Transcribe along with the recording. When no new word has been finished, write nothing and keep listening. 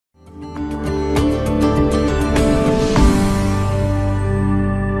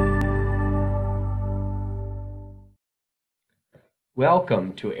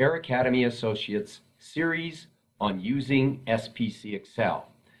Welcome to Air Academy Associates series on using SPC XL.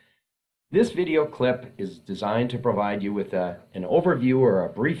 This video clip is designed to provide you with an overview or a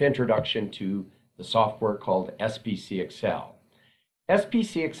brief introduction to the software called SPC XL.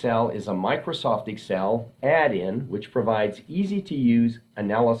 SPC XL is a Microsoft Excel add-in which provides easy-to-use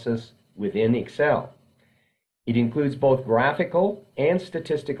analysis within Excel. It includes both graphical and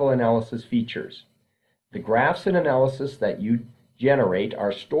statistical analysis features. The graphs and analysis that you generate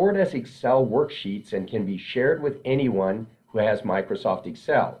are stored as Excel worksheets and can be shared with anyone who has Microsoft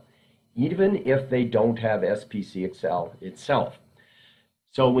Excel, even if they don't have SPC XL itself.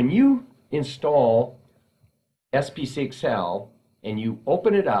 So when you install SPC XL and you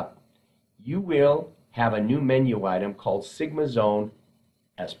open it up, you will have a new menu item called Sigma Zone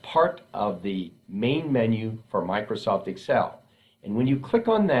as part of the main menu for Microsoft Excel. And when you click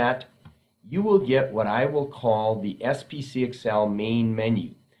on that, you will get what I will call the SPC XL main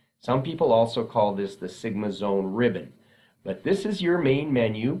menu. Some people also call this the Sigma Zone ribbon. But this is your main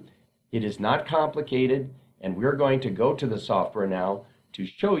menu. It is not complicated, and we're going to go to the software now to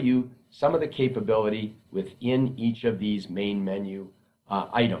show you some of the capability within each of these main menu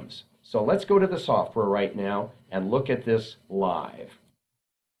items. So let's go to the software right now and look at this live.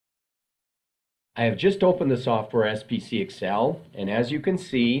 I have just opened the software SPC XL, and as you can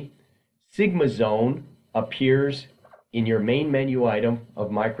see, Sigma Zone appears in your main menu item of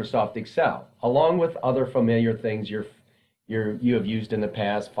Microsoft Excel, along with other familiar things you have used in the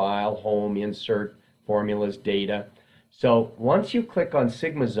past: File, Home, Insert, Formulas, Data. So once you click on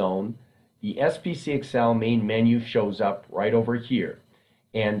Sigma Zone, the SPC XL main menu shows up right over here.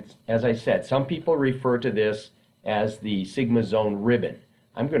 And as I said, some people refer to this as the Sigma Zone ribbon.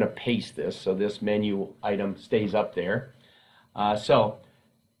 I'm going to paste this so this menu item stays up there.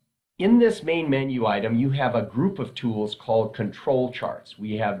 In this main menu item, you have a group of tools called control charts.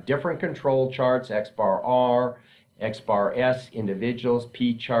 We have different control charts: X bar R, X bar S, individuals,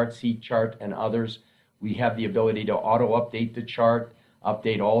 P chart, C chart, and others. We have the ability to auto-update the chart,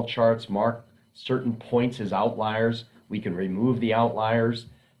 update all charts, mark certain points as outliers. We can remove the outliers,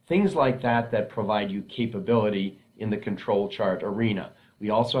 things like that provide you capability in the control chart arena.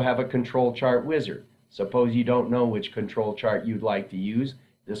 We also have a control chart wizard. Suppose you don't know which control chart you'd like to use.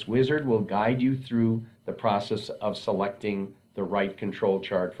 This wizard will guide you through the process of selecting the right control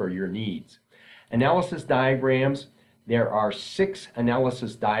chart for your needs. Analysis diagrams. There are 6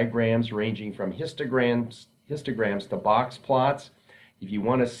 analysis diagrams ranging from histograms to box plots. If you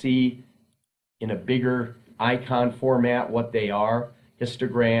want to see in a bigger icon format what they are: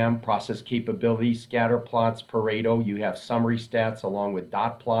 histogram, process capability, scatter plots, Pareto. You have summary stats along with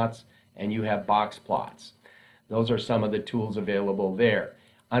dot plots, and you have box plots. Those are some of the tools available there.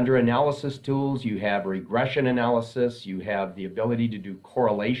 Under analysis tools, you have regression analysis. You have the ability to do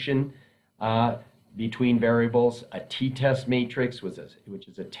correlation between variables, a t-test matrix, which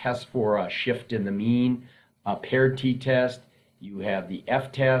is a test for a shift in the mean, a paired t-test. You have the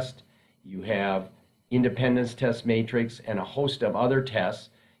f-test. You have independence test matrix, and a host of other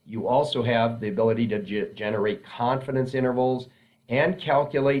tests. You also have the ability to generate confidence intervals and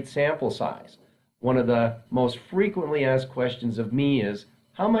calculate sample size. One of the most frequently asked questions of me is,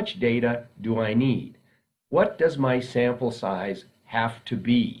 how much data do I need? What does my sample size have to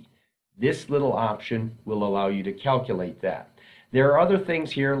be? This little option will allow you to calculate that. There are other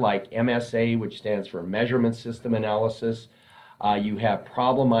things here like MSA, which stands for Measurement System Analysis. You have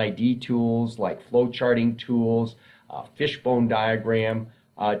problem ID tools like flowcharting tools, fishbone diagram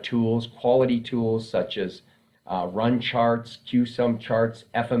tools, quality tools such as run charts, QSUM charts,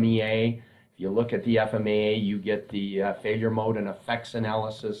 FMEA. If you look at the FMEA, you get the failure mode and effects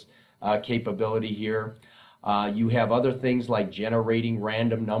analysis capability here. You have other things like generating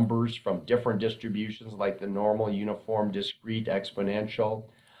random numbers from different distributions like the normal, uniform, discrete, exponential.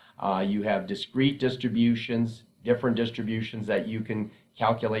 You have discrete distributions, different distributions that you can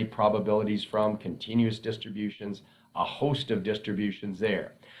calculate probabilities from, continuous distributions, a host of distributions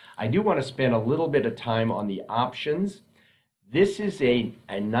there. I do want to spend a little bit of time on the options. This is a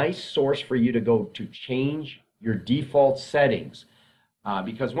nice source for you to go to change your default settings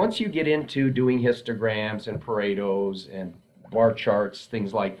because once you get into doing histograms and Paretos and bar charts,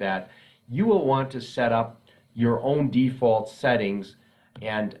 things like that, you will want to set up your own default settings,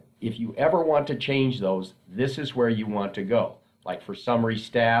 and if you ever want to change those, this is where you want to go. Like for summary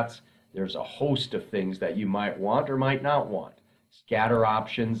stats, there's a host of things that you might want or might not want. Scatter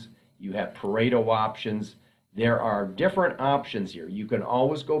options, you have Pareto options. There are different options here. You can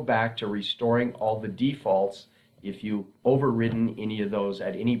always go back to restoring all the defaults if you've overridden any of those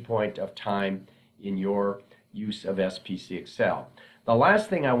at any point of time in your use of SPC XL. The last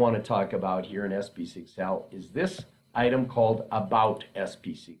thing I want to talk about here in SPC XL is this item called About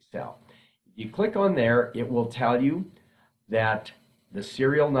SPC XL. If you click on there, it will tell you that the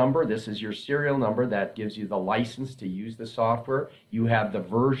serial number, this is your serial number that gives you the license to use the software. You have the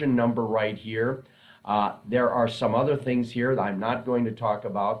version number right here. There are some other things here that I'm not going to talk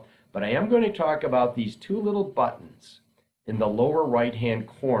about, but I am going to talk about these two little buttons in the lower right-hand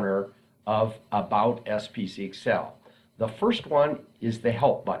corner of About SPC XL. The first one is the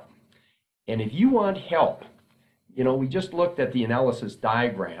Help button. And if you want help, you know, we just looked at the analysis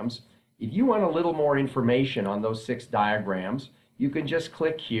diagrams. If you want a little more information on those 6 diagrams, you can just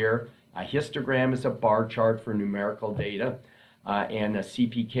click here. A histogram is a bar chart for numerical data, and a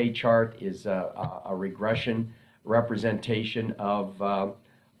CPK chart is a regression representation of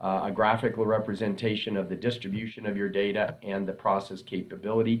a graphical representation of the distribution of your data and the process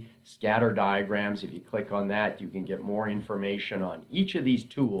capability. Scatter diagrams, if you click on that, you can get more information on each of these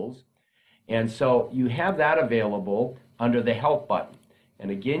tools. And so you have that available under the Help button.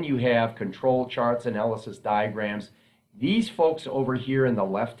 And again, you have control charts, analysis diagrams. These folks over here in the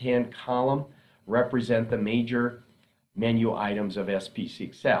left-hand column represent the major menu items of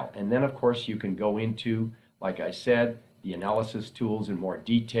SPC XL. And then, of course, you can go into, like I said, the analysis tools in more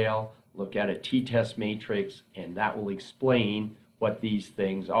detail, look at a t-test matrix, and that will explain what these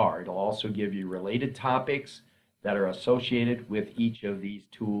things are. It'll also give you related topics that are associated with each of these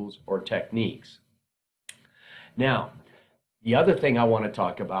tools or techniques. Now, the other thing I want to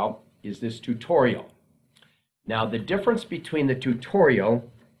talk about is this tutorial. Now, the difference between the tutorial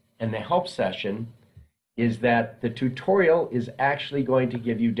and the help session is that the tutorial is actually going to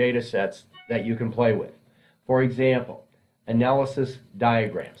give you data sets that you can play with. For example, analysis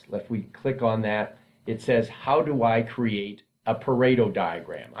diagrams. If we click on that, it says, how do I create a Pareto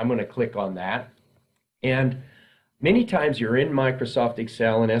diagram? I'm going to click on that. And many times you're in Microsoft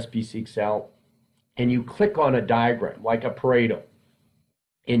Excel and SPC XL, and you click on a diagram like a Pareto,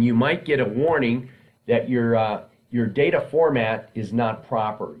 and you might get a warning that your data format is not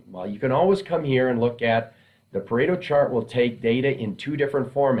proper. Well, you can always come here and look at the Pareto chart. Will take data in 2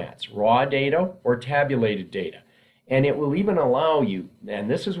 different formats, raw data or tabulated data. And it will even allow you, and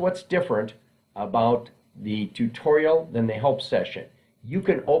this is what's different about the tutorial than the help session. You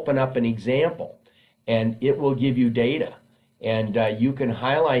can open up an example and it will give you data. And you can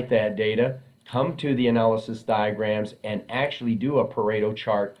highlight that data, come to the analysis diagrams, and actually do a Pareto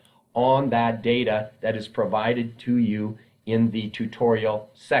chart on that data that is provided to you in the tutorial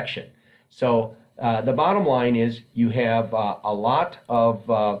section. So the bottom line is you have a lot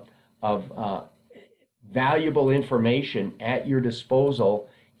of valuable information at your disposal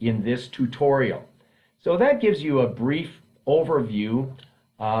in this tutorial. So that gives you a brief overview,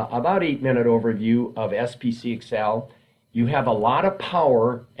 about 8-minute overview of SPC XL. You have a lot of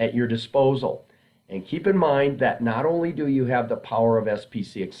power at your disposal. And keep in mind that not only do you have the power of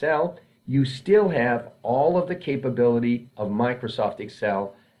SPC XL, you still have all of the capability of Microsoft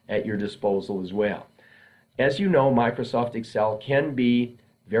Excel at your disposal as well. As you know, Microsoft Excel can be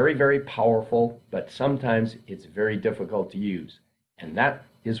very, very powerful, but sometimes it's very difficult to use. And that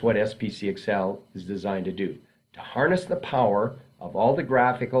is what SPC XL is designed to do, to harness the power of all the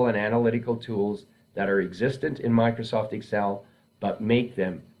graphical and analytical tools that are existent in Microsoft Excel, but make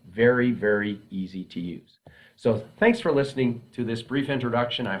them very, very easy to use. So thanks for listening to this brief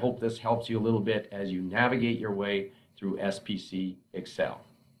introduction. I hope this helps you a little bit as you navigate your way through SPC XL.